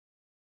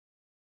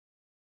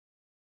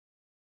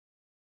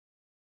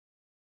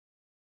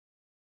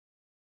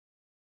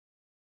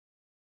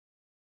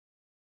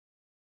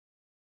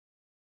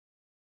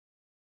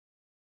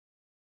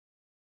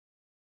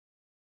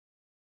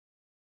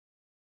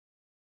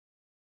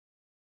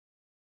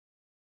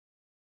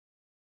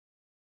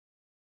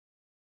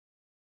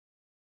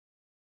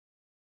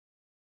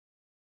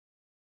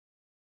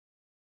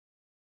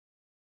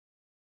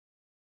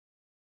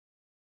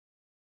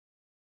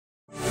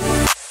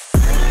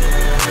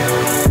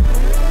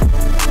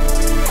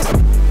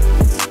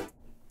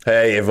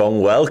Hey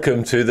everyone,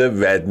 welcome to the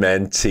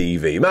Redmen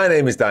TV. My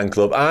name is Dan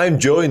Klopp. I'm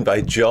joined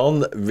by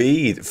John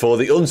Reid for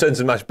the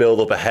Uncensored match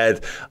build-up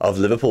ahead of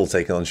Liverpool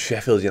taking on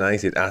Sheffield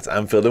United at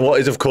Anfield. And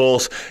what is, of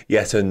course,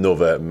 yet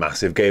another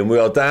massive game. We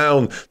are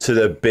down to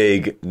the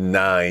big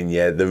 9.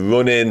 Yeah, the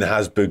run-in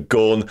has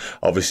begun.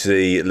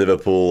 Obviously,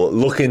 Liverpool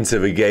looking to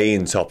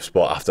regain top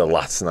spot after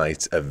last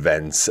night's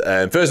events.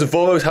 First and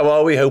foremost, how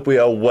are we? Hope we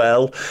are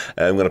well.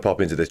 I'm going to pop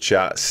into the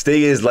chat.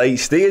 Steve is late.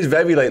 Steve is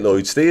very late,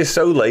 Lloyd. Steve is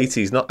so late,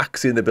 he's not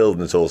actually in the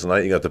building at all tonight.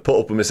 You're going to have to put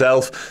up with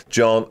myself,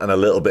 John, and a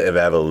little bit of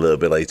Ev a little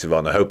bit later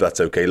on. I hope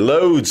that's okay.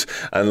 Loads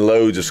and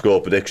loads of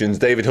score predictions.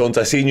 David Hunt,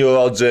 I seen your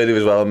odds earlier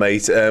as well,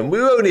 mate. We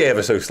were only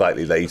ever so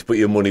slightly late, but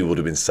your money would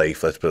have been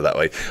safe, let's put it that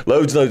way.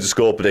 Loads and loads of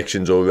score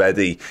predictions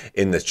already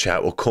in the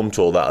chat. We'll come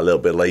to all that a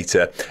little bit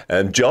later.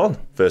 John,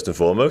 first and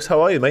foremost, how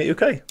are you, mate? You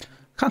okay?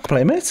 Can't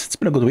complain, mate. It's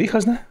been a good week,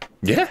 hasn't it?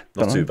 Yeah,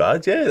 not too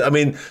bad, yeah. I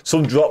mean,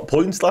 some drop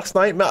points last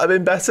night might have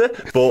been better,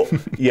 but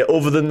yeah,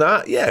 other than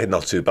that, yeah,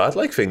 not too bad.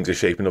 Like, things are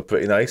shaping up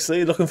pretty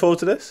nicely. Looking forward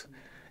to this?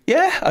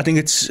 Yeah, I think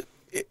it's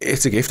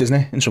a gift, isn't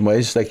it, in some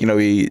ways? Like, you know,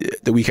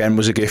 the weekend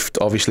was a gift,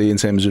 obviously, in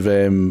terms of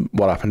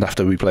what happened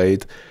after we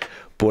played.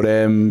 But,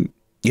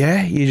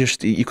 yeah,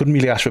 you couldn't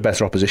really ask for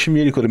better opposition,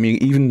 really, could. I mean,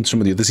 even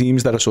some of the other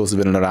teams that are sort of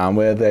in and around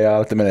where they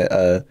are at the minute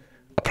are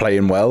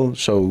playing well.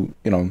 So,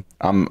 you know,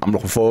 I'm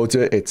looking forward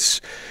to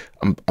it.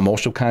 I'm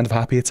also kind of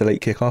happy it's a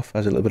late kickoff,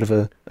 has a little bit of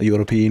a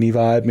European-y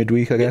vibe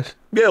midweek, I guess.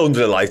 Yeah, under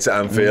the lights at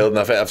Anfield,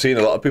 and I've seen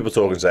a lot of people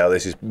talking say,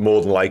 this is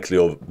more than likely,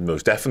 or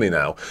most definitely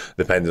now,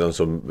 depending on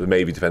some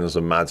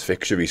mad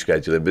fixture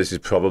rescheduling, but this is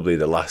probably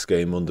the last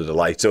game under the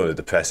lights. I don't want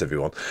to depress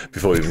everyone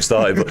before we even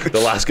started, but the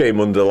last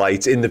game under the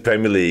lights in the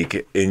Premier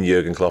League in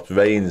Jurgen Klopp's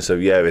reign. So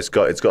yeah, it's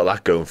got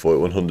that going for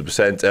it,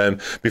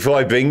 100%. Before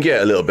I bring you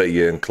a little bit of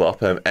Jurgen Klopp,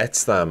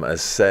 Etstam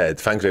has said,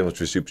 thanks very much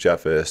for the super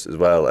chat first as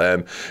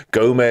well.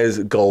 Gomez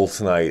goal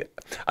tonight.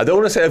 I don't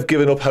want to say I've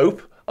given up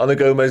hope on a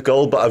Gomez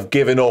goal, but I've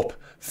given up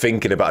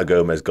thinking about a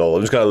Gomez goal.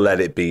 I'm just going to let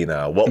it be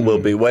now. What will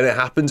be, when it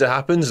happens,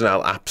 and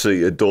I'll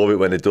absolutely adore it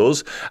when it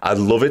does. I'd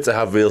love it to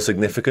have real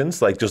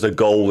significance, like just a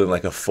goal in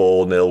like a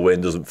 4-0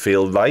 win doesn't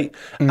feel right.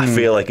 I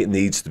feel like it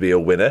needs to be a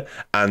winner,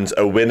 and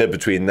a winner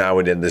between now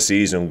and the end of the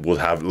season will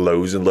have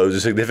loads and loads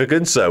of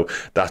significance, so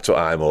that's what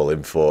I'm all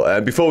in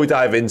for. Before we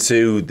dive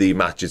into the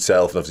match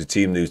itself, and obviously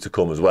team news to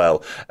come as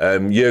well,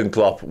 Jurgen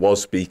Klopp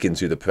was speaking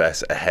to the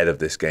press ahead of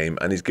this game,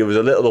 and he's given us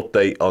a little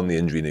update on the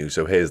injury news,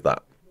 so here's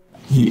that.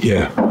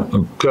 Yeah,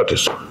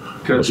 Curtis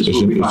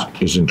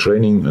is in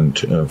training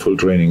and full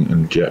training,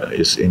 and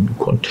is in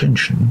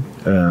contention.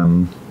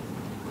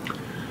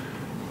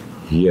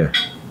 Yeah,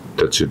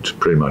 that's it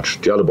pretty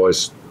much. The other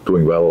boys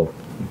doing well.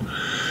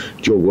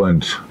 Joe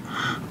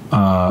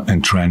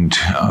and Trent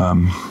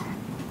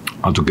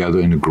are together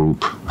in a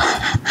group,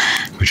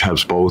 which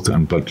helps both.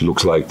 But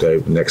looks like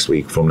from next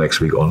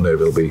week on, they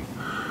will be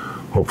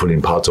hopefully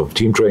in parts of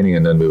team training,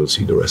 and then we will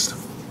see the rest.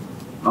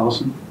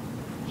 Allison?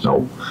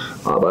 No,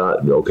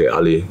 but okay,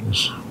 Ali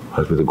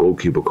has with the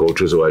goalkeeper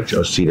coaches, so I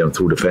just see them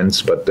through the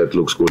fence, but that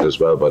looks good as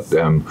well. But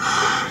I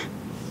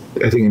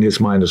think in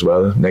his mind as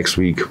well, next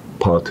week,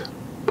 parts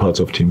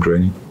of team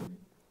training.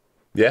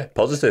 Yeah,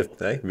 positive,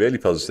 really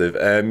positive.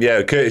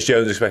 Yeah, Curtis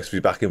Jones expects to be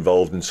back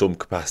involved in some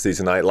capacity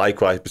tonight.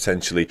 Likewise,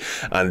 potentially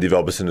Andy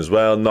Robertson as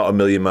well. Not a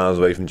million miles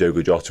away from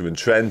Diogo Jota and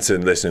Trent.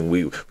 And listen,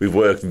 we've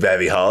worked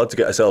very hard to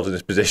get ourselves in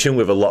this position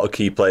with a lot of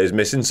key players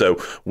missing.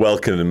 So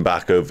welcoming them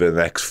back over the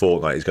next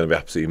fortnight is going to be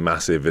absolutely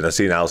massive. And I've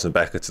seen Alisson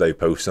Becker today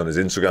post on his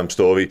Instagram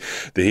story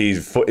that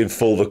he's in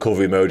full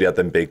recovery mode. He had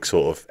them big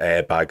sort of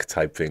airbag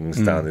type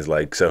things down his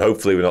leg. So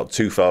hopefully we're not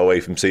too far away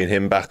from seeing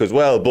him back as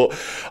well. But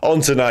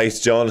on tonight,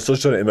 John, I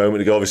touched on it a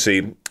moment ago,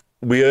 obviously,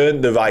 we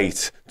earned the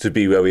right to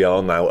be where we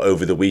are now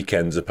over the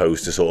weekend as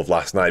opposed to sort of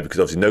last night, because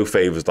obviously no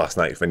favours last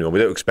night for anyone. We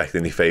don't expect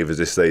any favours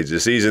this stage of the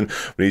season.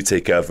 We need to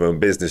take care of our own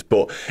business.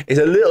 But it's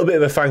a little bit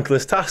of a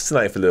thankless task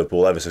tonight for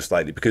Liverpool, ever so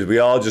slightly, because we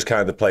are just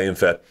kind of playing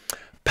for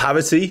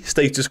parity,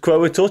 status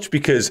quo a touch,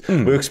 because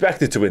we're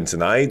expected to win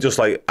tonight, just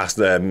like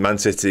Man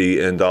City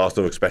and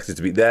Arsenal were expected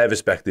to beat their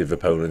respective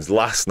opponents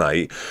last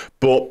night.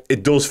 But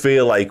it does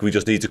feel like we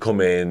just need to come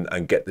in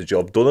and get the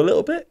job done a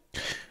little bit.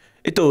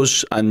 It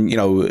does, and you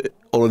know,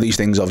 all of these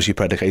things obviously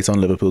predicate on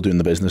Liverpool doing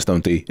the business,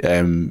 don't they?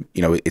 You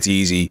know, it's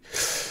easy.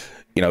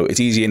 You know, it's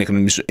easy, and it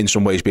can in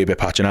some ways be a bit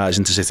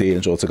patronising to sit here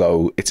and sort of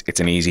go, it's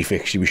an easy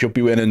fixture. We should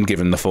be winning,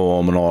 given the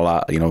form and all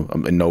that. You know,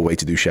 I'm in no way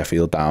to do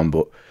Sheffield down,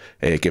 but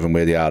given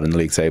where they are in the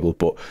league table.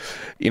 But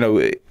you know,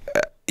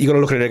 you got to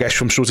look at it, I guess,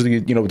 from sort of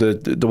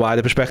the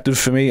wider perspective.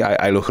 For me,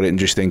 I look at it and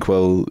just think,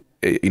 well,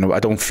 you know, I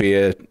don't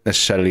fear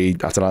necessarily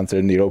Atalanta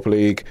in the Europa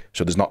League,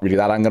 so there's not really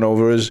that hanging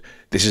over us.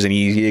 This is an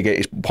easier game.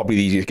 It's probably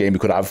the easiest game we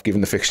could have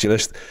given the fixture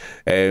list.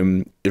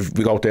 If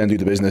we go out there and do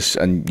the business,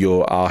 and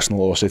you're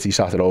Arsenal or City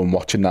sat at home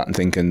watching that and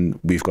thinking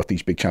we've got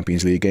these big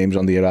Champions League games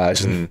on the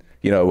horizon,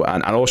 you know,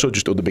 and also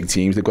just other big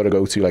teams they've got to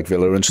go to, like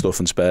Villa and stuff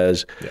and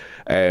Spurs.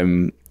 Yeah.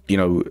 You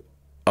know,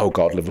 oh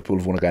God, Liverpool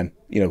have won again.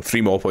 You know,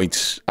 3 more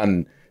points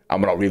and we're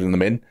not reeling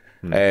them in.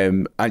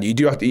 And you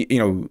do have to, you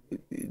know,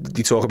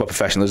 you talk about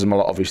professionalism a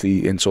lot,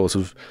 obviously, in sort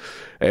of,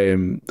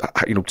 you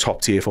know,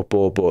 top tier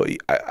football, but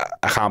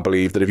I can't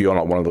believe that if you're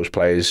not one of those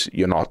players,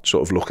 you're not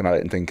sort of looking at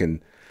it and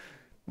thinking,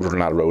 we're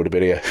running out of road a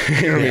bit here.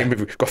 You know what I mean?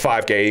 We've got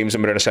 5 games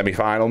and we're in a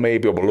semi-final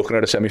maybe, or we're looking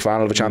at a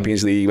semi-final of the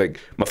Champions League. Like,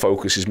 my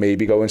focus is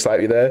maybe going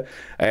slightly there.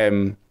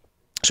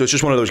 So it's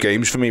just one of those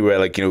games for me where,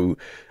 like, you know,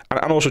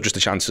 and also just a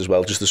chance as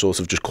well, just to sort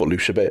of just cut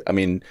loose a bit. I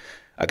mean,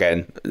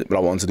 again, we're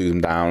not wanting to do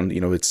them down.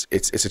 You know, it's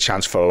a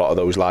chance for a lot of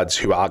those lads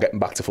who are getting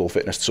back to full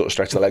fitness to sort of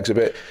stretch their legs a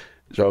bit.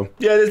 So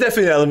yeah, there's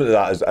definitely an element of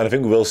that, and I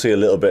think we will see a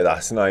little bit of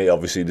that tonight.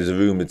 Obviously, there's a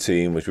rumoured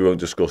team which we won't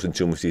discuss in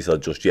too much detail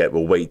just yet.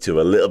 We'll wait to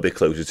a little bit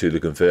closer to the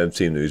confirmed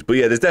team news. But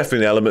yeah, there's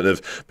definitely an element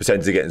of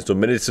potentially getting some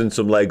minutes and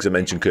some legs. I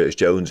mentioned Curtis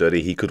Jones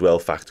already; he could well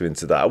factor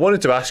into that. I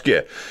wanted to ask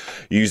you,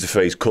 use the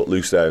phrase "cut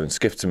loose" there, and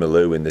Skip to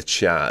Malou in the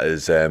chat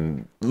as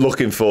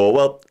looking for,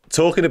 well,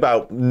 talking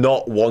about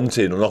not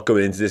wanting or not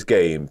going into this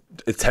game,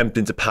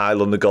 attempting to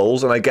pile on the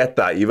goals, and I get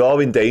that. You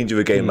are in danger of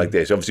a game like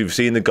this. Obviously, we've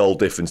seen the goal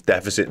difference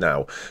deficit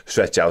now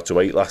stretch out to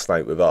 8 last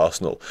night with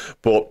Arsenal.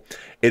 But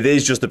it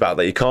is just about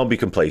that. You can't be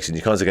complacent.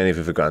 You can't take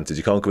anything for granted.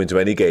 You can't go into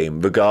any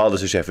game,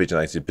 regardless of Sheffield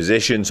United's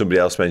position. Somebody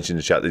else mentioned in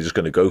the chat they're just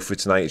going to go for it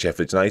tonight at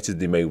Sheffield United.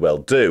 They may well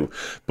do.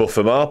 But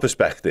from our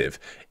perspective,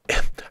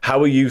 how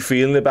are you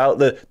feeling about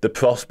the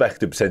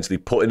prospect of potentially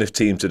putting a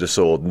team to the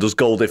sword? And does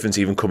goal difference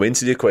even come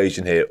into the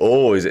equation here?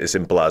 Or is it as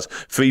simple as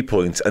 3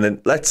 points? And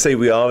then let's say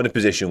we are in a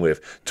position with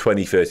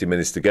 20, 30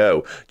 minutes to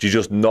go. Do you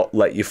just not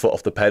let your foot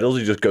off the pedals?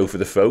 You just go for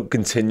the throat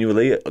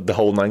continually the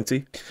whole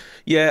 90?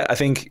 Yeah, I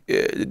think,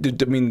 I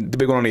mean, the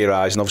big one on the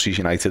horizon, obviously, is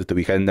United at the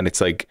weekend. And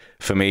it's like,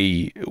 for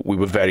me, we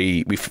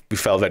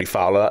fell very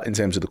foul of that in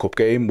terms of the cup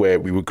game, where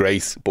we were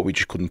great, but we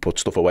just couldn't put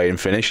stuff away and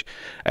finish.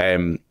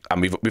 And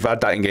we've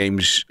had that in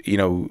games, you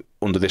know,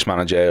 under this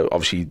manager,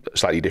 obviously a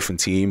slightly different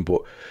team,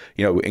 but,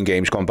 you know, in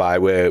games gone by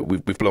where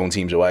we've blown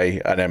teams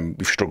away and then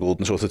we've struggled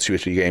in sort of 2 or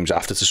 3 games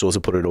after to sort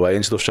of put it away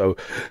and stuff. So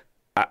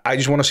I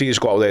just want to see us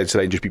go out there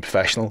today and just be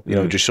professional, you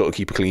know, just sort of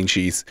keep a clean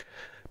sheet,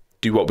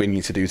 do what we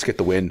need to do to get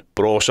the win.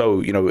 But also,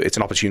 you know, it's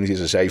an opportunity,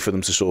 as I say, for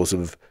them to sort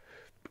of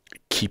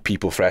keep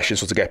people fresh and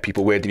sort of get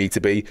people where they need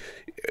to be.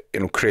 You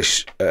know,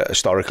 Chris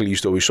historically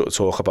used to always sort of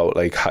talk about,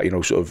 like, how, you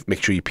know, sort of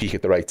make sure you peak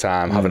at the right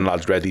time, having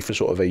lads ready for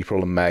sort of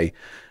April and May.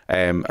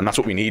 And that's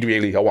what we need,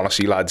 really. I want to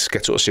see lads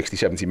get sort of 60,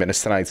 70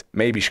 minutes tonight,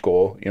 maybe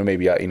score, you know,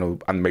 maybe, you know,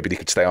 and maybe they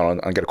could stay on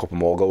and get a couple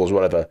more goals,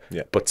 whatever.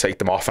 Yeah. But take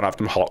them off and have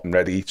them hot and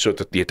ready so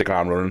that they hit the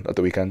ground running at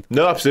the weekend.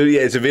 No, absolutely.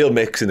 Yeah, it's a real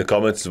mix in the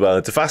comments as well.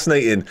 It's a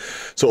fascinating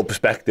sort of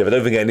perspective. I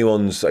don't think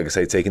anyone's, like I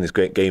say, taking this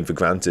great game for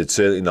granted.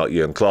 Certainly not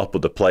Jurgen Klopp,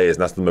 but the players,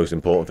 and that's the most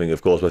important thing,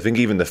 of course. But I think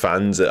even the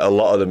fans, a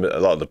lot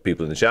of the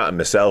people in the chat and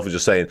myself are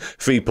just saying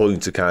 3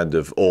 points are kind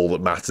of all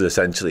that matters,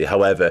 essentially.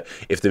 However,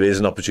 if there is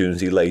an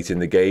opportunity late in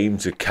the game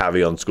to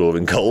carry on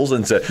scoring goals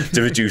and to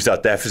reduce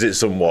that deficit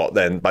somewhat,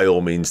 then by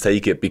all means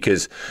take it,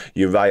 because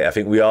you're right. I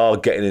think we are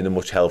getting in a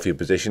much healthier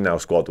position now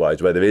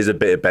squad-wise, where there is a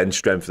bit of bench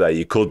strength there.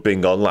 You could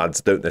bring on lads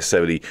that don't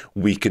necessarily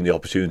weaken the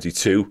opportunity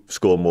to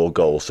score more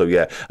goals. So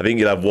yeah, I think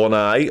you'll have one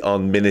eye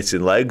on minutes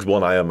and legs,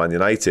 one eye on Man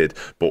United,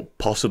 but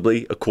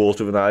possibly a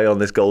quarter of an eye on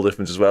this goal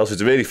difference as well. So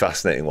it's a really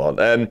fascinating one.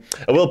 I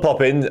will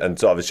pop in and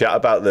sort of a chat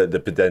about the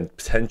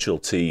potential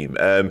team.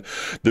 The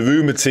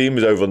rumoured team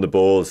is over on the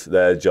board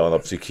there, John.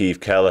 Obviously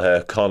Keith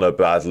Kelleher, Connor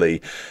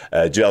Bradley,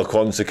 Joel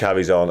Quansah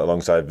carries on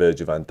alongside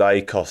Virgil van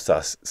Dijk,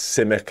 Kostas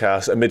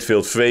Tsimikas, a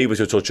midfield 3, which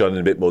we'll touch on in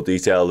a bit more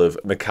detail, of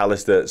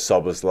McAllister,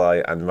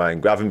 Szoboszlai and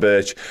Ryan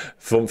Gravenberch,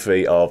 front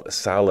 3 of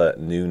Salah,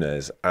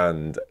 Nunes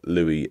and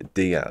Luis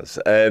Diaz.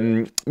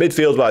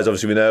 Midfield-wise,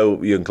 obviously we know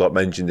Jurgen Klopp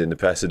mentioned in the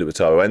presser that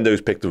Wataru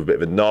Endo's picked up a bit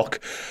of a knock.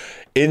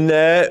 In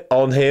there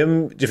on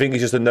him, do you think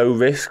it's just a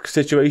no-risk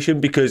situation?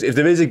 Because if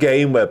there is a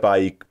game whereby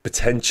you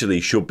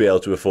potentially should be able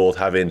to afford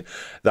having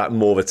that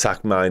more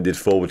attack-minded,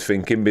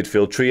 forward-thinking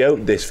midfield trio,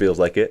 this feels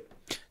like it.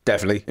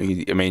 Definitely.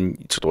 I mean,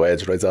 you took the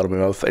words right out of my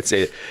mouth.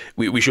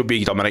 We should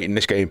be dominating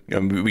this game. You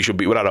know,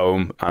 we're at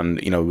home,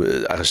 and, you know,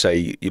 as I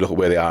say, you look at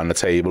where they are on the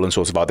table and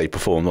sort of how they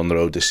performed on the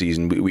road this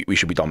season. We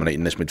should be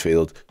dominating this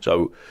midfield.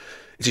 So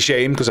it's a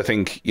shame, because I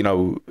think, you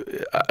know,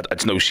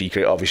 it's no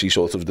secret, obviously,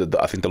 sort of,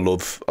 I think the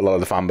love a lot of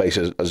the fan base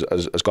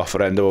has got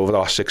for Endo over the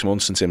last 6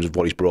 months in terms of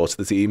what he's brought to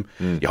the team.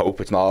 You hope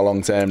it's not a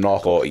long-term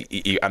knock,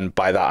 and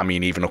by that I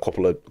mean even a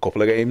couple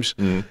of games,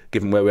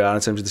 given where we are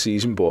in terms of the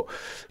season. But,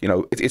 you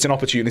know, it's an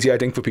opportunity, I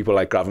think, for people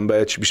like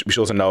Gravenberch. We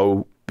sort of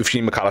know, we've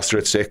seen McAllister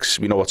at 6,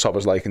 we know what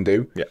Szoboszlai can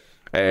do. Yeah.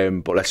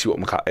 But let's see what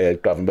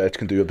Gravenberch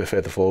can do a bit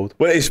further forward.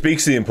 Well, it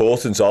speaks to the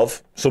importance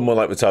of someone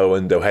like Wataru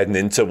Endo heading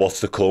into what's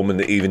to come,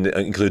 and even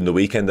including the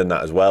weekend and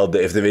that as well,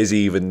 that if there is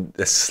even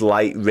a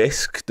slight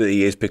risk that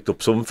he has picked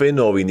up something,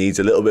 or he needs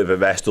a little bit of a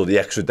rest, or the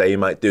extra day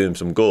might do him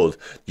some good,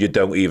 you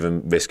don't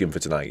even risk him for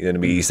tonight. You know what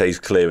I mean? He stays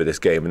clear of this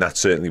game, and that's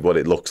certainly what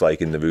it looks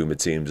like in the rumoured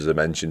teams, as I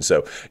mentioned.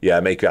 So yeah,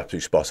 I make you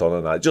absolutely spot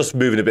on that. Just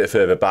moving a bit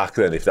further back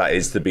then, if that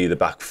is to be the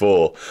back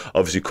 4,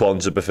 obviously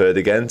Quansah preferred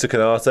again to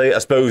Konate. I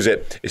suppose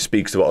it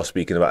speaks to what I was speaking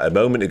speaking about a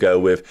moment ago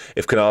with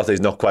if Konate's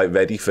not quite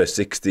ready for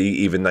 60,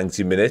 even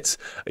 90 minutes,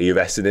 are you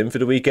resting him for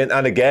the weekend?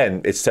 And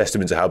again, it's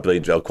testament to how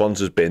brilliant Joel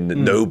Quansah's been that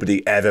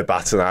nobody ever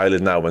bats an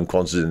eyelid now when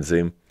Quansah's in the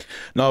team.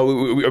 No,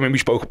 I mean, we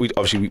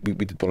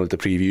did one of the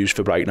previews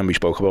for Brighton and we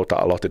spoke about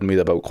that a lot, didn't we,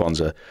 about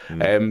Quansah.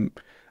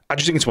 I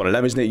just think it's one of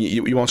them, isn't it?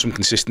 You want some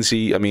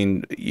consistency. I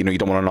mean, you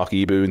don't want to knock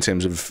Ibu in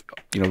terms of,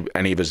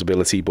 any of his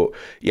ability, but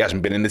he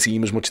hasn't been in the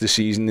team as much this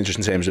season, just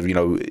in terms of,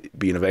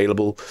 being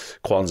available.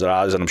 Quansah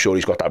has, and I'm sure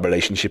he's got that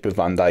relationship with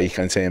Van Dijk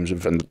in terms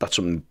of, and that's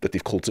something that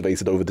they've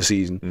cultivated over the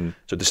season.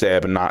 So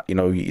disturbing that, you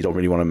don't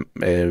really want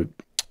to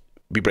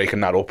be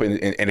breaking that up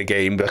in a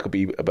game that could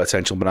be a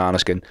potential banana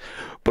skin.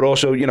 But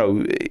also,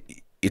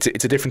 it's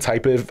a different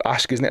type of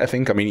ask, isn't it? I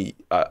think. I mean,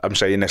 I'm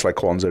saying this like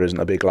Quansah isn't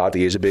a big lad.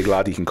 He is a big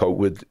lad. He can cope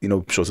with,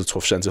 sort of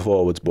tough centre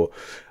forwards. But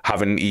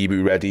having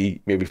Ibu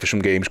ready, maybe for some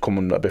games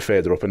coming a bit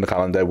further up in the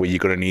calendar, where you're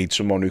going to need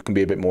someone who can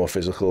be a bit more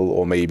physical,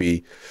 or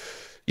maybe,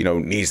 we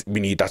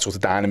need that sort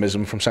of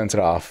dynamism from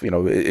centre half.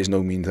 Is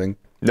no mean thing.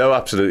 No,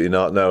 absolutely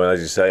not. No, and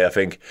as you say, I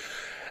think,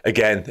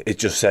 again, it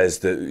just says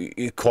that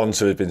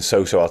Quansah has been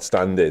so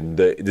outstanding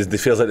that it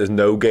feels like there's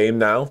no game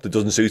now that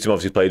doesn't suit him.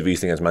 Obviously, he played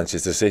recently against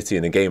Manchester City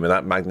in a game of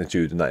that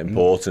magnitude and that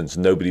importance.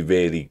 Nobody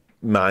really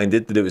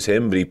minded that it was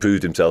him, but he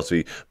proved himself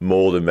to be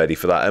more than ready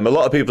for that. A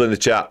lot of people in the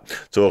chat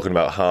talking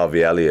about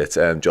Harvey Elliott,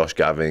 Josh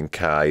Gavin,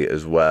 Kai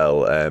as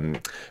well,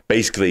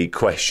 basically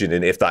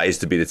questioning if that is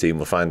to be the team.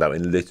 We'll find out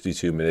in literally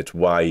 2 minutes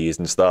why he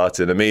isn't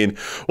starting. I mean,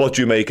 what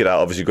do you make of that?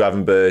 Obviously,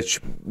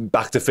 Gravenberch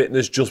back to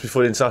fitness just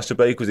before the international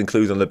break, was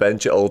included on the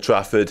bench at Old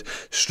Trafford,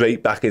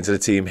 straight back into the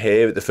team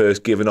here at the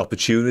first given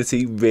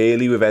opportunity,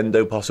 really, with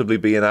Endo possibly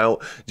being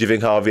out. Do you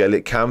think Harvey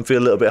Elliott can feel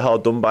a little bit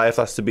hard done by if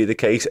that's to be the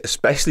case,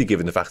 especially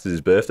given the fact that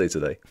his birthday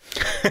today?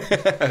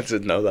 I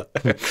didn't know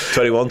that.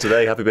 21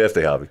 today. Happy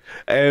birthday, Harvey.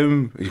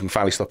 You can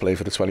finally stop playing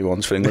for the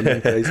 21s for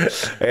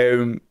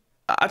England.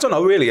 I don't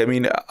know, really. I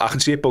mean, I can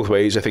see it both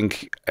ways. I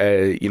think,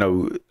 I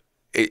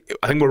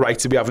think we're right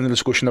to be having a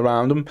discussion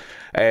around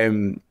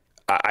him.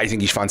 I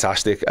think he's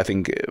fantastic. I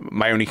think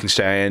my only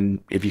concern,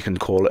 if you can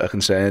call it a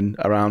concern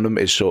around him,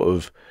 is sort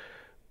of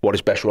what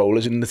his best role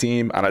is in the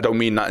team. And I don't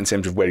mean that in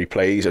terms of where he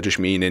plays. I just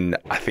mean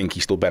I think he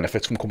still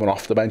benefits from coming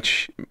off the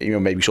bench,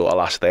 maybe sort of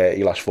last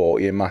 30, last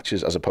 40 in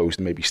matches, as opposed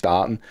to maybe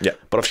starting. Yeah.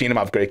 But I've seen him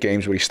have great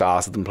games where he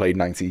started and played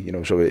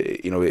 90, so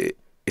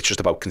it's just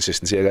about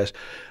consistency, I guess.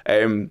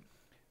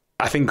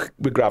 I think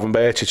with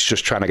Gravenberch, it's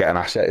just trying to get an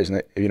asset, isn't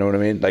it? You know what I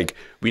mean? Like,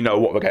 we know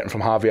what we're getting from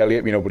Harvey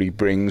Elliott. We know what he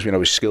brings. We know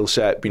his skill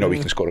set. We know he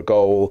can score a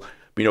goal.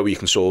 We know you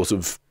can sort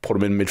of put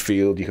him in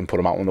midfield. You can put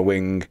him out on the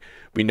wing.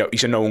 We know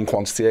he's a known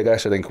quantity, I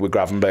guess. I think with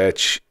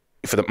Gravenberch,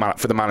 for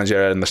the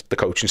manager and the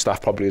coaching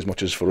staff, probably as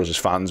much as for us as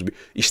fans,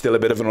 he's still a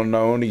bit of an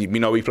unknown. We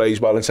know he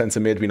plays well in centre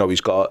mid. We know he's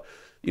got,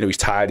 he's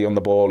tidy on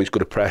the ball. He's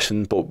good at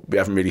pressing, but we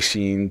haven't really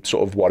seen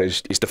sort of what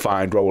his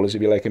defined role is,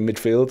 if you like, in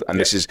midfield. And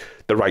this is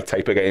the right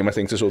type of game, I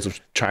think, to sort of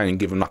try and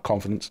give him that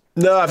confidence.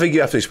 No, I think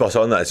you have to be spot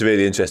on that. It's a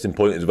really interesting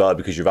point as well,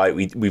 because you're right.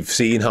 We've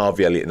seen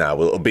Harvey Elliott now,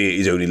 albeit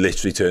he's only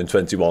literally turned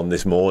 21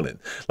 this morning.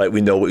 Like,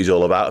 we know what he's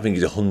all about. I think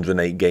he's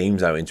 108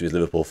 games now into his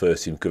Liverpool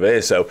first team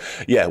career. So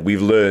yeah,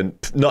 we've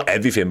learned not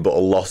everything, but a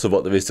lot of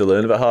what there is to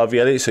learn about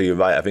Harvey Elliott. So you're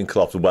right. I think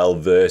Klopp's well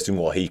versed in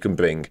what he can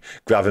bring.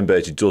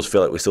 Gravenberch, it does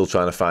feel like we're still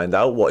trying to find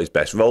out what his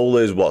best role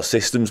is, what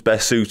systems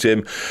best suit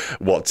him,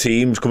 what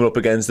teams coming up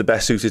against the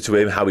best suited to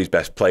him, how he's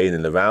best playing in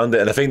and around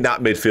it. And I think that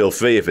midfield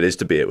three, if it is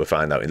to be it, we'll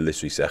find out in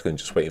literally seconds,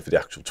 just waiting for the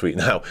actual tweet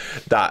now,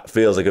 that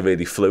feels like a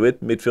really fluid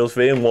midfield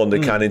three and one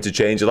that can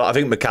interchange a lot. I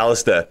think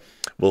McAllister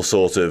will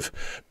sort of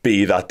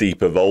be that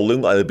deeper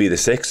rolling. He'll be the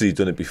six, he's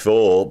done it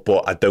before,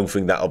 but I don't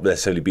think that'll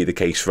necessarily be the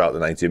case throughout the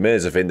 90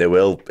 minutes. I think they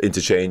will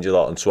interchange a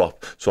lot and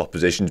swap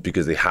positions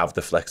because they have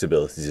the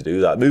flexibility to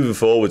do that. Moving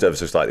forward ever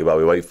so slightly while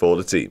we wait for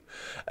the team.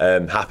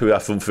 Happy with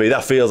that front three.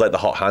 That feels like the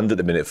hot hand at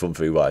the minute, front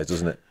three wise,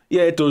 doesn't it?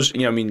 Yeah, it does.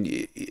 I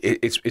mean,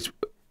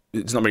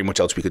 it's not really much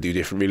else we could do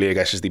different, really, I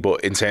guess,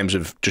 but in terms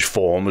of just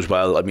form as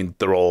well, I mean,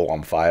 they're all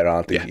on fire,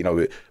 aren't they?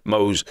 Yeah.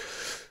 Mo's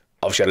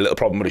obviously had a little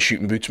problem with his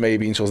shooting boots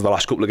maybe in sort of the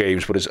last couple of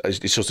games, but as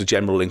just a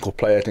general link-up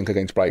player, I think,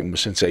 against Brighton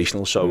was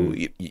sensational, so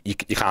you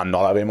can't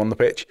not have him on the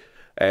pitch.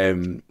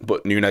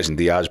 But Núñez and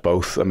Diaz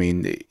both, I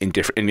mean,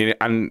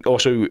 and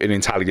also in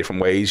entirely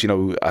different ways.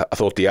 I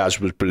thought Diaz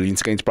was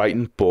brilliant against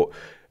Brighton, but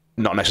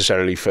not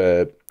necessarily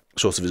for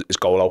sort of his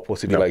goal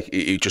output, if you like.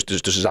 He just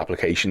does his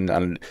application,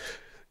 and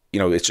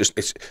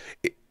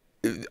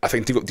I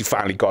think they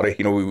finally got it.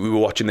 We were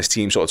watching this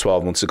team sort of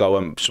 12 months ago,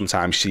 and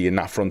sometimes seeing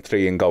that front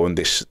three and going,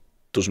 this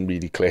doesn't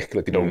really click.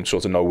 Like, they don't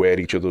sort of know where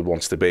each other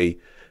wants to be.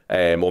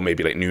 Or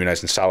maybe like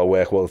Núñez and Salah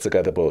work well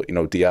together, but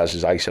Diaz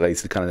is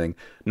isolated, kind of thing.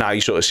 Now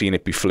you're sort of seeing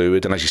it be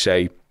fluid, and as you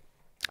say,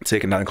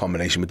 taking that in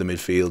combination with the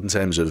midfield in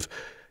terms of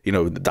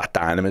that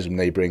dynamism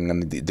they bring,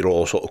 and they're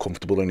all sort of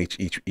comfortable in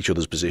each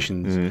other's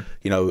positions.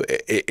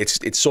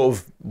 It's sort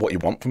of what you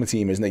want from a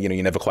team, isn't it?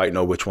 You never quite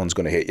know which one's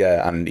going to hit you,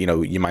 and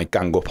you might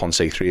gang up on,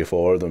 say, 3 or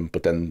 4 of them,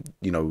 but then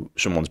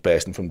someone's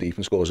bursting from deep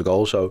and scores a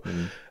goal. So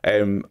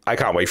I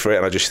can't wait for it,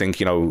 and I just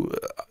think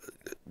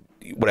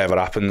whatever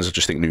happens, I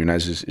just think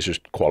Núñez is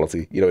just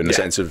quality, you know, in the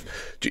sense of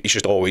he's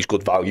just always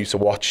good value to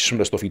watch, some of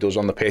the stuff he does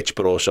on the pitch,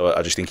 but also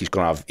I just think he's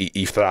going to have,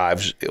 he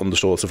thrives under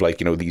sort of like,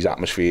 you know, these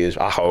atmospheres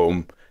at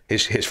home,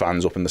 his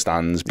fans up in the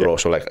stands, but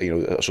also like, you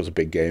know, a sort of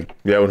big game.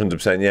 Yeah,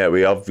 100%. Yeah,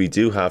 we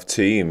do have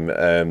team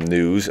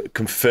news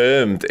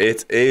confirmed.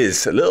 It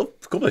is a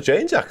couple of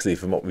changes actually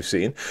from what we've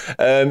seen.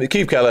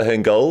 Keith Kelleher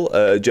in goal,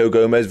 Joe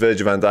Gomez,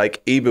 Virgil van Dijk,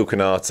 Ibu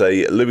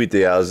Konate, Luis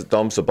Diaz,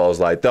 Dom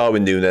Szoboszlai,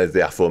 Darwin Núñez,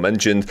 the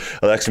aforementioned,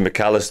 Alexis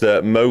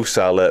McAllister, Mo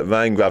Salah,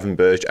 Ryan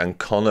Gravenberch and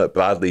Connor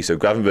Bradley. So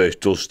Gravenberch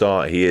does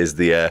start. He is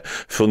the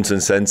front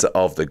and centre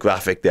of the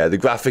graphic there. The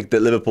graphic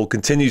that Liverpool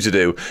continue to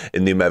do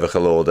in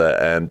numerical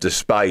order,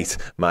 despite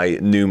my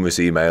numerous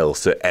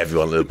emails to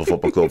everyone at Liverpool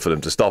Football Club for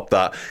them to stop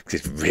that,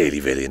 because it's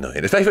really, really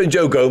annoying. Especially when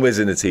Joe Gomez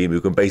in a team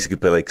who can basically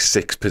play like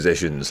 6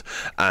 positions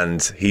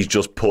and he's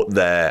just put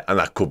there, and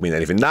that could mean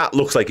anything. That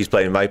looks like he's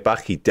playing right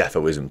back. He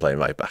definitely isn't playing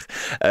right back.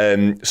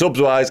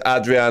 Subs-wise,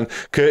 Adrian,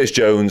 Curtis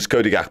Jones,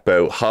 Cody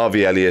Gakpo,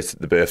 Harvey Elliott,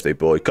 the birthday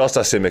boy,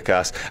 Kostas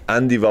Tsimikas,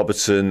 Andy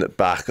Robertson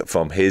back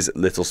from his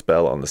little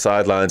spell on the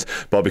sidelines,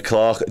 Bobby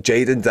Clark,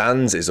 Jadon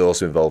Danns is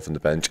also involved from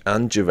the bench,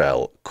 and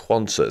Jarell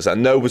Quansah.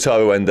 And no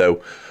Wataru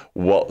Endo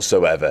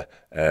whatsoever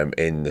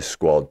in the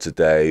squad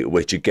today,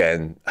 which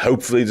again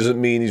hopefully doesn't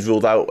mean he's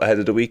ruled out ahead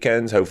of the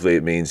weekend. Hopefully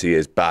it means he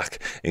is back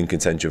in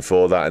contention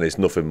for that, and it's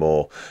nothing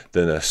more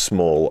than a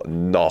small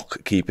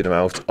knock keeping him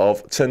out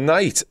of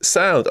tonight.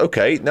 Sound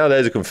okay? Now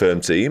there's a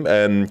confirmed team.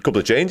 Couple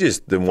of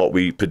changes than what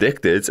we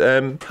predicted.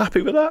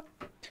 Happy with that?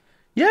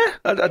 Yeah,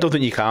 I don't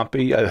think you can't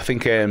be. I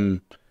think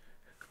you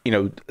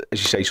know,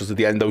 as you say, sort of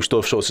the Endo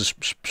stuff sort of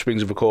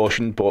springs of a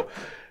caution, but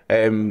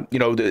you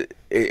know,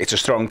 it's a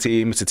strong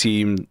team. It's a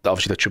team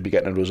obviously that should be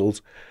getting a result,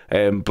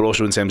 but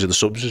also in terms of the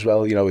subs as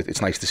well. You know, it's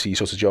nice to see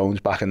sort of Jones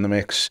back in the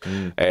mix.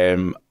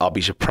 I'll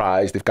be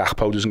surprised if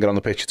Gakpo doesn't get on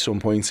the pitch at some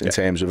point. In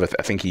terms of,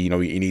 I think he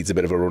needs a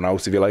bit of a run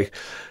out, if you like.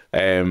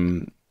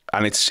 And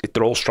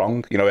they're all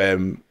strong. You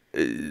know,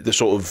 the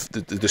sort of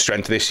the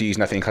strength of this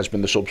season, I think, has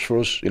been the subs for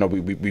us. You know,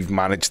 we've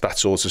managed that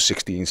sort of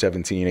 16,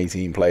 17,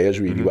 18 players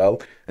really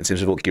well in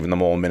terms of giving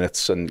them all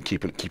minutes and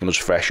keeping us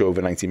fresh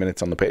over 90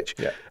 minutes on the pitch.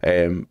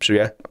 So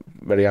yeah,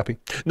 very happy.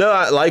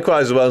 No,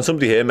 likewise as well. And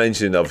somebody here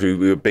mentioned, obviously,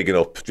 we were bigging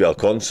up Jarell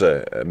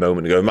Quansah a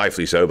moment ago,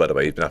 rightfully so, by the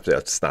way. He's been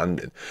absolutely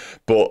outstanding.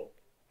 But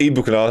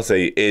Ibu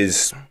Konate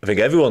is, I think,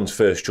 everyone's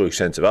first choice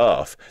centre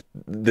half.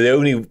 The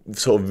only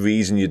sort of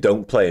reason you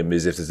don't play him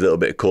is if there's a little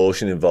bit of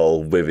caution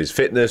involved with his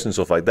fitness and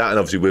stuff like that. And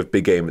obviously with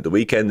big game at the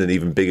weekend and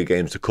even bigger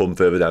games to come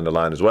further down the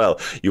line as well,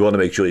 you want to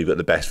make sure you've got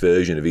the best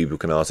version of Ibu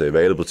Konate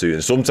available to you.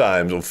 And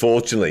sometimes,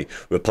 unfortunately,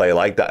 with a player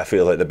like that, I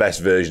feel like the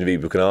best version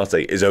of Ibu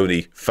Konate is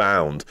only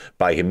found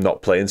by him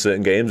not playing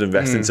certain games and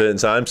resting certain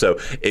times. So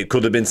it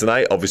could have been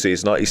tonight. Obviously,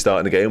 it's not. He's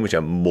starting the game, which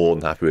I'm more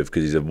than happy with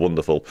because he's a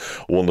wonderful,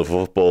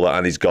 wonderful footballer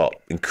and he's got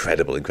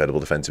incredible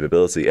defensive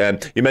ability.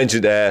 You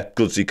mentioned good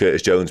to see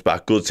Curtis Jones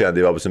back, good to see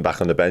Andy Robertson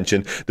back on the bench,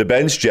 and the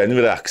bench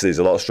generally actually is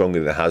a lot stronger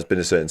than it has been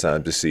at certain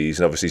times this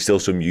season. Obviously still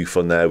some youth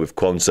on there with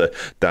Quansah,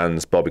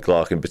 Danns, Bobby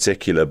Clark in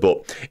particular,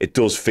 but it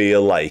does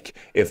feel like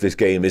if this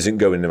game isn't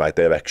going in the right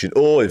direction,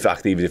 or in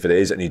fact even if it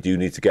is and you do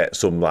need to get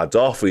some lads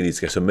off, or you need to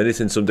get some minutes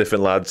in some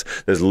different lads,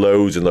 there's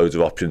loads and loads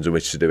of options in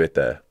which to do it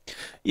there.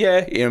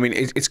 Yeah, I mean,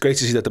 it's great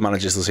to see that the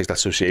manager still takes that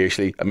so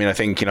seriously. I mean, I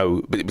think, you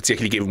know,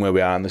 particularly given where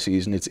we are in the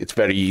season, it's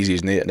very easy,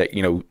 isn't it? That,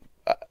 you know,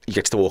 he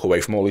gets to walk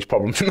away from all these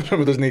problems,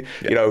 doesn't he?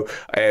 Yeah. You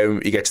know,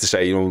 he gets to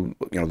say, you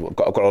know,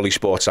 I've got all these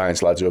sports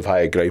science lads who have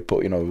hired great,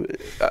 but you know,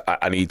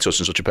 I need such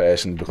and such a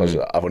person because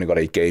I've only got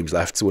 8 games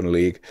left to win a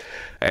league.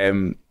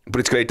 But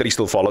it's great that he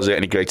still follows it,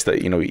 and it's great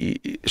that, you know, he,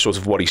 sort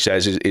of what he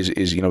says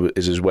is you know,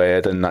 is his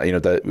word, and that, you know,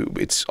 that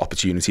it's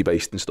opportunity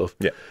based and stuff.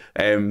 Yeah.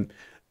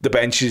 The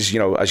benches, you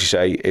know, as you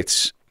say,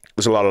 there's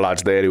a lot of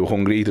lads there who are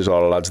hungry. There's a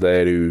lot of lads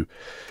there who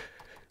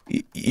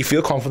you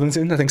feel confident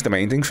in. I think it's the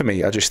main thing for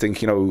me. I just think,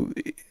 you know,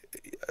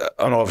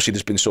 and obviously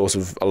there's been sort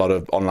of a lot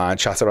of online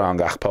chat around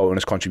Gakpo and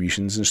his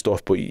contributions and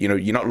stuff, but, you know,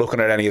 you're not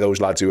looking at any of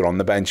those lads who are on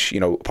the bench, you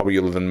know, probably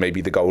other than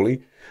maybe the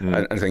goalie,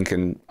 and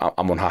thinking,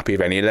 I'm unhappy if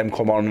any of them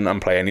come on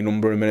and play any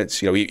number of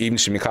minutes. You know, even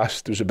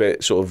Tsimikas, there was a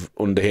bit sort of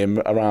under him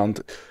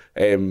around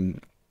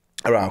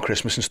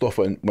Christmas and stuff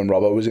when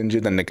Robbo was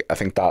injured, and I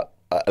think that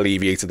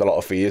alleviated a lot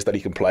of fears that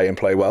he can play and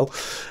play well.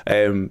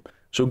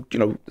 So, you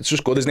know, it's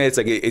just good, isn't it? It's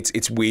like,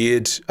 it's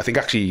weird. I think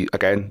actually,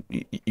 again,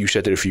 you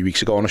said it a few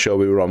weeks ago on a show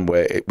we were on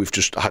where we've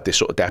just had this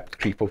sort of depth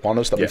creep up on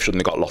us, that we've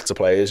suddenly got lots of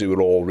players who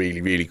are all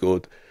really, really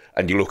good.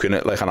 And you're looking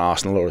at like an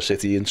Arsenal or a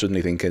City and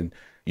suddenly thinking,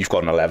 you've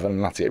got an 11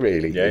 and that's it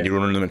really. Yeah. And you're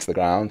running them into the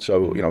ground.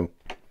 So, you know,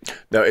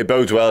 no, it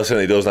bodes well,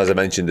 certainly does, and as I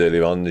mentioned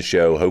earlier on the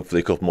show,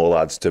 hopefully a couple more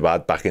lads to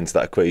add back into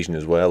that equation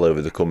as well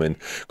over the coming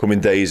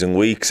days and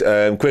weeks.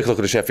 Quick look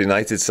at the Sheffield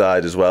United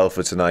side as well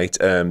for tonight.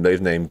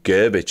 They've named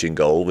Gerbic in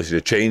goal, which is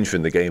a change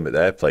from the game at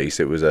their place.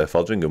 It was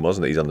Foderingham,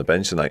 wasn't it? He's on the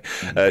bench tonight.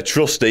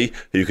 Trusty,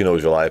 who you can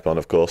always rely upon,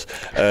 of course.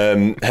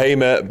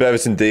 Hamer,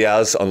 Brereton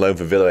Diaz on loan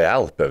for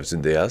Villarreal.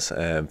 Brereton Diaz,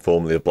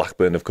 formerly of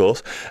Blackburn, of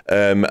course.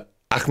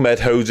 Ahmed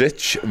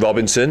Hodzic,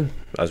 Robinson,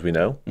 as we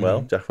know,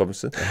 well, Jack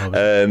Robinson,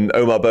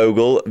 Omar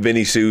Bogle,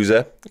 Vinny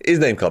Souza. His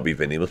name can't be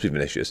Vinny, it must be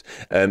Vinicius.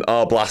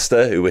 R.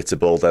 Blaster, who hits a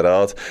ball dead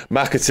hard.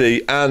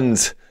 McAtee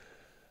and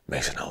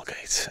Mason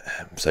Holgate.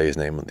 Say his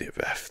name on the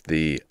ref.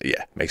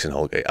 Mason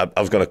Holgate. I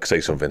was going to say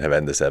something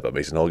horrendous there about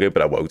Mason Holgate,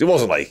 but I won't. It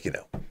wasn't like,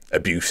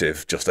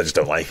 abusive. I just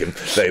don't like him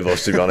very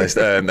much, to be honest.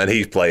 And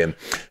he's playing.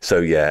 So,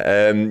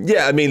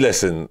 I mean,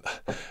 listen,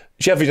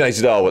 Sheffield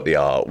United are what they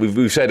are.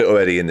 We've said it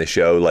already in the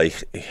show.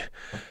 Like,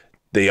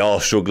 they are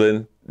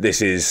struggling.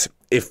 This is...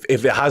 If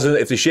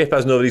the ship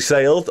hasn't already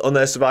sailed on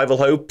their survival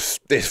hopes,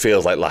 this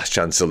feels like last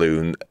chance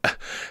saloon.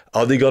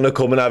 Are they going to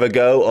come and have a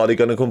go? Are they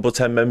going to come put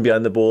 10 men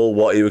behind the ball?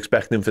 What are you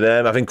expecting for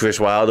them? I think Chris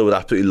Wilder would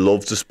absolutely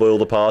love to spoil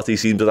the party. He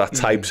seems to that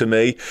type to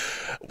me.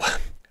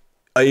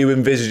 Are you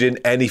envisaging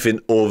anything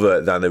other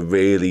than a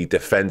really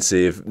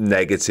defensive,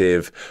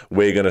 negative,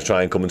 we're going to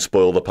try and come and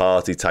spoil the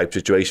party type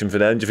situation for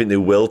them? Do you think they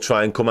will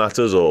try and come at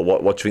us, or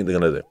what do you think they're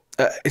going to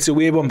do? It's a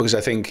weird one, because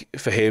I think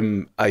for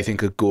him, a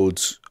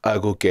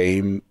good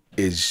game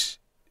is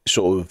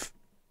sort of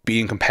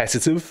being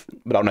competitive,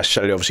 without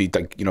necessarily, obviously,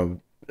 like,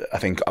 I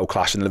think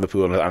outclassing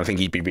Liverpool, and I think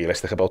he'd be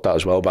realistic about that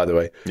as well, by the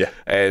way. Yeah.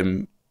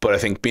 But I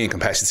think being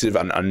competitive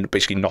and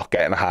basically not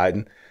getting a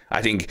hiding.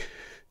 I think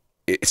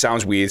it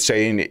sounds weird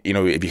saying,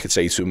 if you could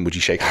say to him, would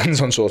you shake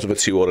hands on sort of a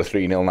 2 or a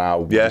 3-0 now?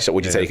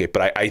 Would you take it?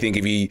 But I think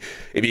if he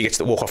gets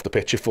to walk off the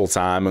pitch at full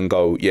time and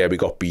go, yeah, we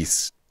got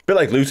beat. Bit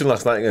like Luton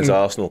last night against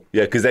Arsenal.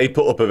 Yeah, because they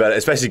put up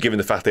especially given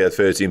the fact they had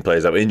 13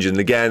 players that were injured. And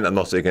again, I'm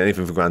not taking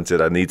anything for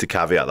granted. I need to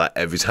caveat that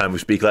every time we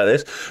speak like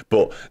this.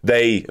 But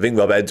I think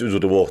Rob Edwards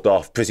would have walked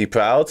off pretty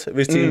proud of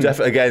his team's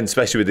effort. Again,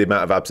 especially with the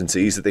amount of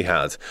absentees that they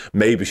had.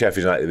 Maybe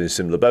Sheffield United in a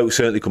similar boat.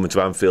 Certainly coming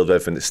to Anfield,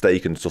 everything at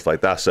stake and stuff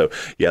like that. So,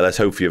 yeah, let's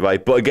hope you're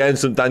right. But again,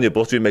 Daniel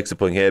Buttery makes the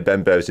point here.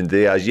 Ben Brereton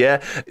Diaz.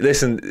 Yeah,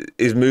 listen,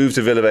 his move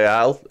to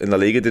Villarreal in La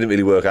Liga didn't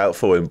really work out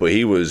for him, but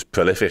he was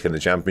prolific in the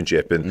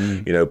Championship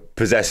and,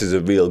 possesses a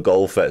real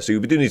goal threat. So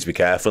we do need to be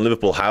careful.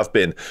 Liverpool have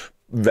been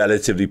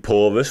relatively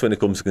porous when it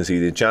comes to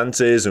conceding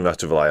chances, and we have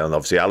to rely on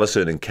obviously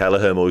Alisson and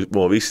Kelleher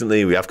more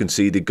recently. We have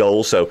conceded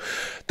goals, so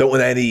don't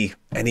want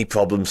any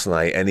problems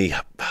tonight, any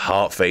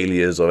heart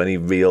failures or any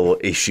real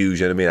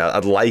issues. You know what I mean?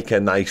 I'd like a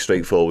nice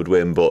straightforward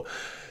win, but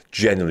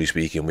generally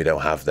speaking, we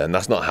don't have them.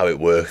 That's not how it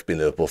works being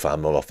a Liverpool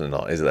fan more often than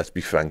not, is it? Let's be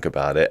frank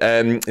about it.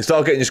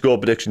 Start getting your score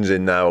predictions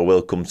in now. I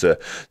will come to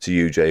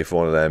you, Jay, for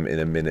one of them in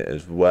a minute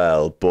as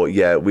well. But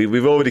yeah,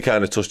 we've already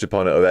kind of touched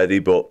upon it already,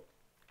 but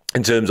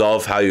in terms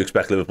of how you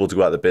expect Liverpool to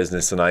go out the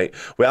business tonight,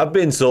 we have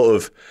been sort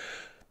of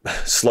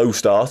slow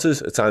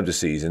starters at times this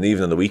season.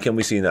 Even on the weekend,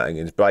 we've seen that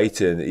against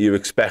Brighton. Are you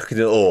expecting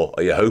it, or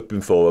are you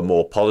hoping for a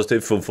more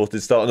positive,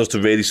 front-footed start, and us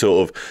to really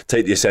sort of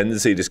take the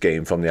ascendancy of this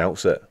game from the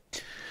outset?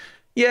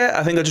 Yeah,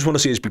 I think I just want to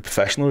see us be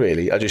professional,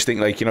 really. I just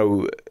think, like,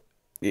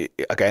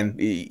 again,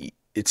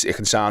 it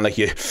can sound like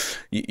you're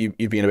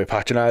being a bit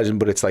patronising,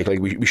 but it's like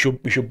we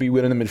should be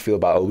winning the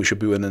midfield battle. We should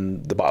be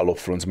winning the battle up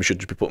front, and we should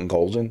just be putting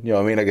goals in. You know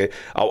what I mean? Like,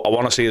 I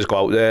want to see us go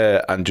out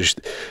there and just,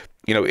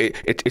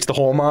 it's the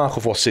hallmark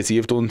of what City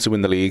have done to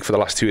win the league for the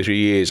last 2 or 3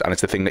 years, and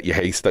it's the thing that you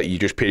hate, that you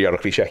just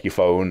periodically check your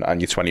phone and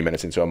you're 20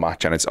 minutes into a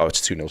match and it's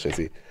 2-0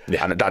 City.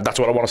 Yeah. And that's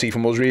what I want to see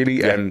from us, really.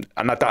 Yeah. And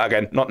that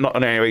again, not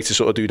in any way to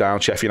sort of do down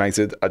Sheffield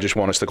United. I just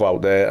want us to go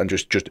out there and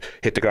just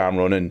hit the ground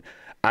running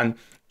and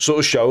sort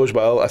of show as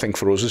well, I think,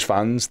 for us as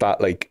fans,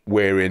 that like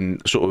we're in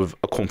sort of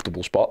a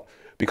comfortable spot.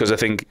 Because I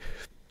think,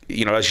 as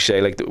you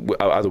say, like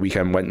how the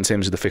weekend went in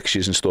terms of the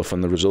fixtures and stuff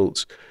and the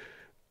results,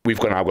 we've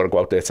now got to go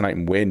out there tonight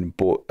and win.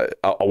 But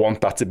I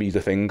want that to be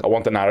the thing. I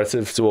want the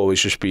narrative to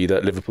always just be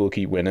that Liverpool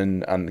keep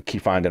winning and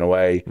keep finding a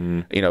way.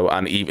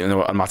 And even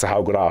no matter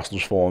how good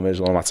Arsenal's form is,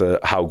 or no matter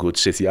how good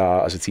City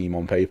are as a team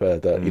on paper,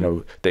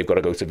 that they've got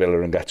to go to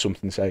Villa and get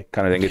something to say,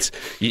 kind of thing. It's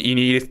you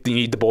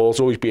need the ball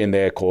to always be in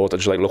their court. And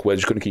just like, look, we're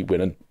just going to keep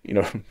winning,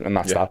 and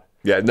that's that.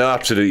 Yeah, no,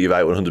 absolutely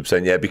right,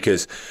 100%. Yeah,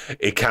 because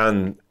it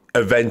can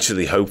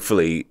eventually,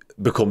 hopefully,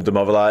 become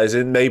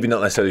demoralising. Maybe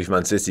not necessarily for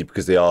Man City,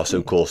 because they are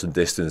so close and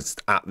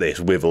distanced at this,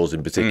 with us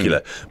in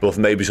particular. But for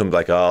maybe something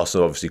like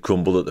Arsenal, obviously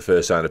crumbled at the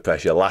first sign of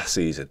pressure last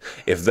season.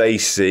 If they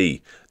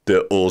see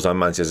that us and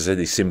Manchester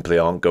City simply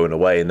aren't going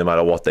away, and no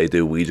matter what they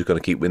do, we're just going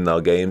to keep winning our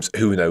games.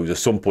 Who knows? At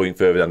some point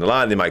further down the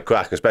line, they might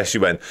crack, especially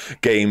when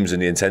games and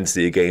the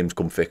intensity of games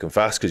come thick and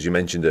fast. Because you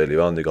mentioned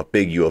earlier on, they've got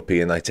big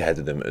European nights ahead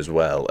of them as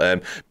well.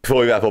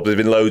 Before we wrap up, there's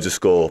been loads of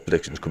score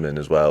predictions coming in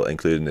as well,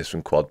 including this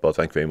from Quadbot.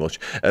 Thank you very much.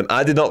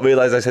 I did not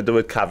realise I said the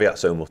word caveat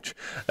so much.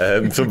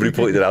 Somebody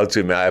pointed it out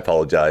to me. I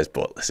apologise,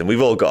 but listen,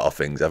 we've all got our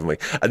things, haven't we?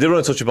 I did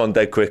want to touch upon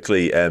dead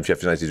quickly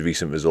Sheffield United's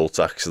recent results,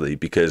 actually,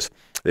 because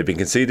they've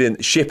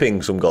been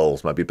shipping some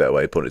goals, might be a better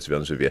way of putting it, to be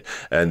honest with you.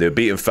 And they were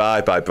beaten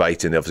 5 by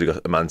Brighton. They obviously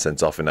got a man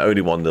sent off, and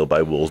only 1-0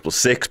 by Wolves, but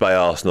 6 by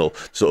Arsenal,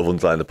 sort of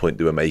underlying the point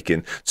they were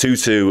making.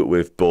 2-2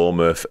 with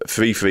Bournemouth,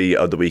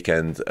 3-3 on the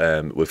weekend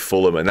with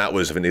Fulham, and that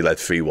was, I think they led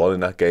 3-1 in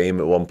that game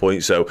at one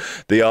point. So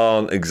they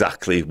aren't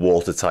exactly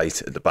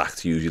watertight at the back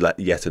to use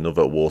yet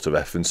another water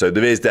reference. So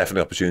there is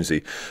definitely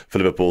opportunity for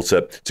Liverpool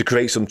to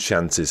create some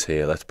chances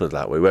here, let's put it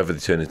that way. Whether they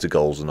turn into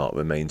goals or not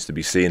remains to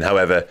be seen.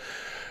 However,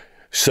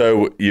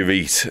 So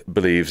Yarit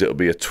believes it'll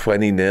be a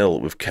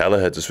 20-0 with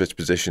Kelleher to switch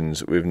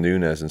positions with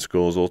Nunes and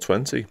scores all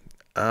 20.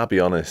 I'll be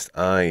honest,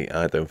 I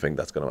don't think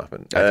that's going to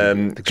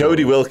happen.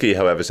 Cody Wilkie,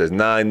 however, says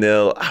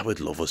 9-0. I would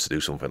love us to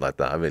do something like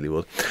that. I really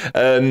would.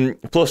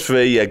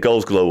 +3, yeah,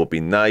 goals galore would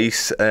be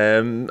nice.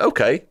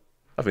 Okay.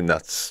 I think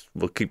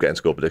we'll keep getting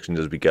score predictions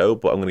as we go,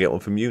 but I'm going to get one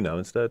from you now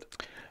instead.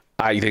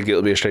 I think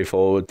it'll be a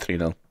straightforward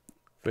 3-0.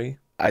 3?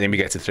 I think we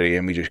get to 3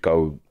 and we just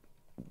go...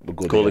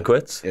 Call it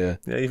quits. Yeah.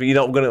 You're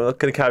not going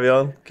to carry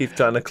on. Keep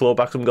trying to claw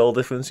back some goal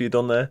difference. You're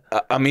done there.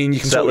 I mean, you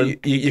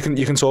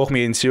can talk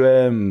me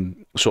into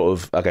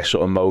sort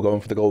of Mo going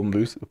for the golden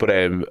boot, but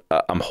I'm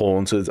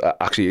haunted.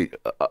 Actually,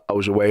 I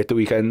was away at the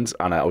weekend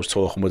and I was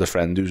talking with a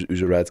friend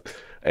who's a Red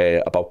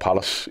about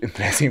Palace in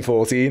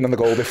 13-14 and the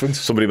goal difference.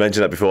 Somebody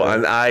mentioned that before,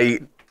 and I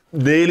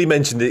nearly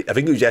mentioned it. I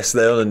think it was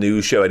yesterday on a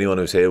news show. Anyone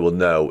who's here will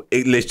know.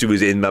 It literally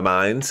was in my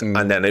mind,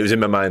 and then it was in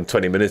my mind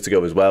 20 minutes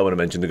ago as well when I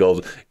mentioned the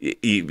goals.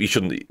 You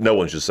shouldn't. No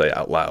one should say it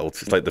out loud.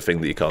 It's like the thing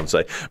that you can't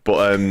say.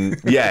 But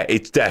yeah,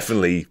 it's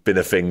definitely been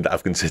a thing that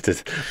I've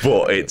considered.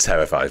 But it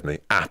terrifies me.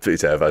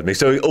 Absolutely terrifies me.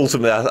 So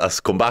ultimately, I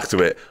come back to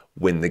it.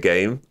 Win the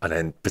game and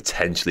then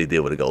potentially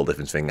deal with a goal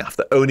difference thing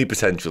after, only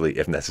potentially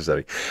if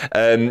necessary.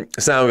 So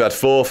now we've had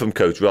 4 from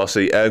Coach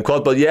Rossi.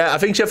 Quadball, yeah, I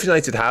think Sheffield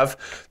United have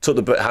took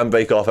the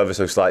handbrake off ever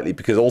so slightly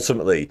because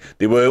ultimately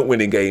they weren't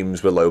winning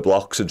games with low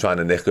blocks and trying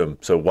to nick them,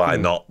 so why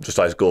not just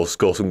try to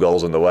score some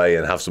goals on the way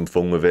and have some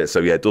fun with it. So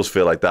yeah, it does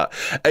feel like that.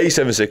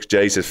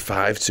 876J says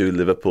 5-2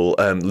 Liverpool.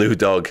 Lou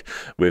Dog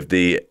with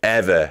the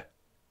ever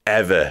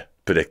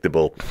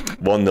predictable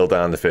 1-0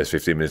 down the first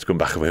 15 minutes, come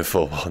back and win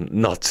 4-1.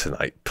 Not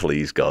tonight,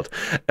 please God.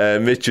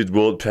 Richard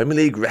Wood, Premier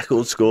League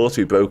record score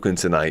to be broken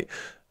tonight.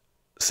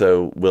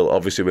 So we'll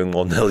obviously win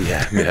 1-0.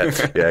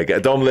 Yeah. Get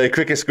a Domley,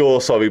 quickest score.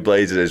 Sorry,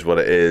 Blazers is what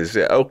it is.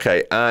 Yeah,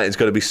 okay. It's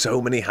going to be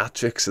so many hat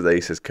tricks today,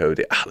 says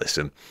Cody.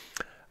 Listen,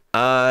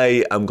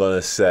 I am going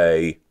to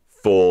say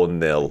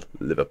 4-0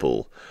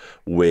 Liverpool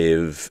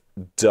with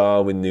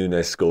Darwin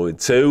Núñez scoring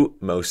 2,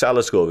 Mo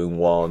Salah scoring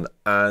 1,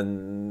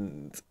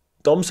 and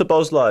Dom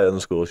Szoboszlai on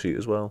the score sheet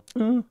as well.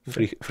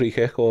 Free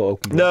kick or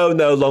open? No,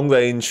 long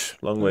range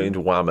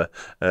whammer.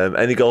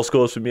 Any goal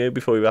scores from you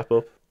before we wrap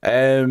up?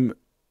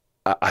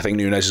 I think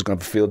Núñez is going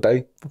to have a field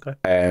day. Okay.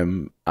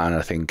 And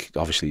I think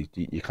obviously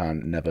you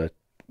can't never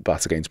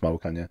bat against Mo,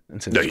 can you?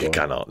 No, you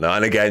cannot. No,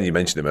 and again, you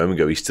mentioned a moment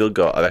ago, he's still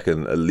got, I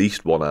reckon, at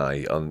least one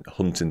eye on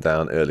hunting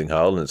down Erling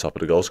Haaland at the top of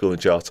the goal scoring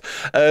chart.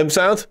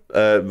 Sound.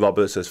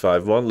 Robert says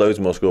 5-1.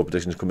 Loads more score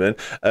predictions coming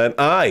in.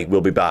 I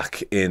will be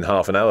back in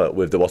half an hour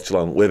with the watch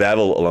along with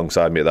Errol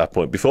alongside me at that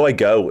point. Before I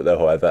go, though,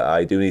 however,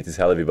 I do need to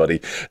tell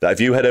everybody that if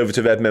you head over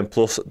to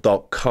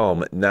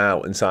redmenplus.com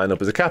now and sign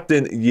up as a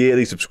captain,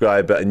 yearly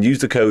subscriber, and use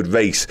the code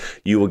RACE,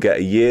 you will get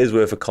a year's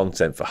worth of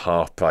content for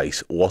half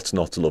price. What's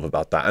not to love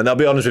about that? And I'll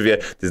be honest with you,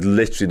 there's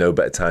literally no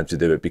better time to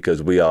do it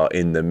because we are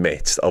in the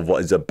midst of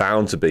what is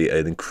bound to be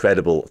an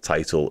incredible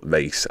title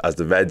race as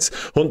the Reds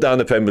hunt down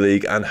the Premier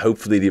League and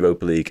hopefully the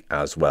Europa League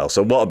as well.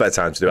 So what a better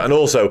time to do it. And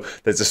also,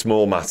 there's a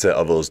small matter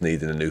of us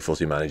needing a new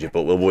footy manager,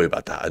 but we'll worry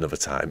about that another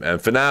time.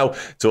 And for now,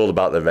 it's all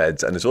about the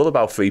Reds and it's all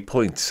about 3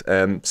 points.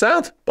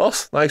 Sound,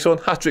 boss, nice one.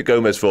 Hat-trick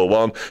Gomez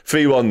 4-1,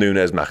 3-1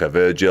 Núñez, Maka,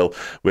 Virgil.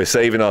 We're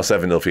saving our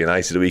 7-0 for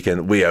United the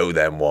weekend. We owe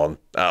them one.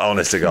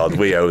 Honest to God,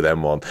 we owe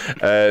them one.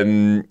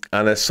 And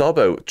a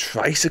Sobo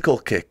tricycle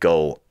kick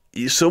goal.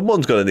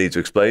 Someone's going to need to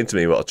explain to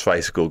me what a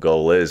tricycle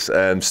goal is.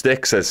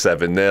 Stick says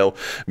 7-0.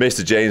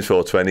 Mr. James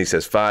 420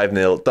 says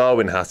 5-0.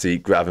 Darwin Hattie,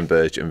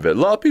 Gravenberch and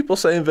Virgil. A lot of people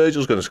saying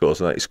Virgil's going to score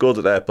tonight. He scored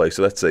at their place,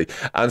 so let's see.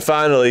 And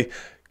finally,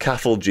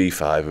 Caffel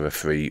G5 with a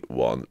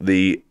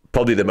 3-1.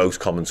 Probably the most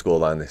common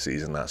scoreline this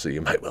season, so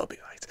you might well be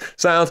right.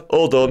 Sound,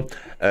 all done.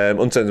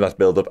 Uncensored match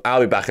build-up. I'll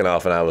be back in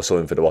half an hour or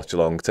something for the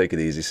watch-along. Take it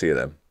easy. See you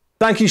then.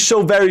 Thank you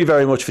so very,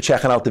 very much for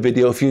checking out the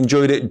video. If you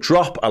enjoyed it,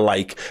 drop a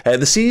like.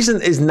 The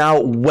season is now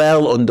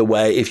well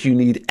underway. If you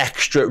need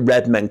extra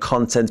Redmen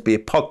content, be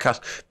it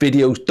podcast,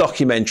 videos,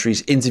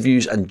 documentaries,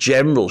 interviews, and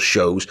general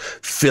shows,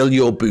 fill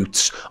your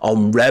boots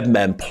on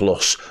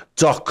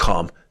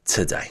redmenplus.com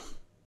today.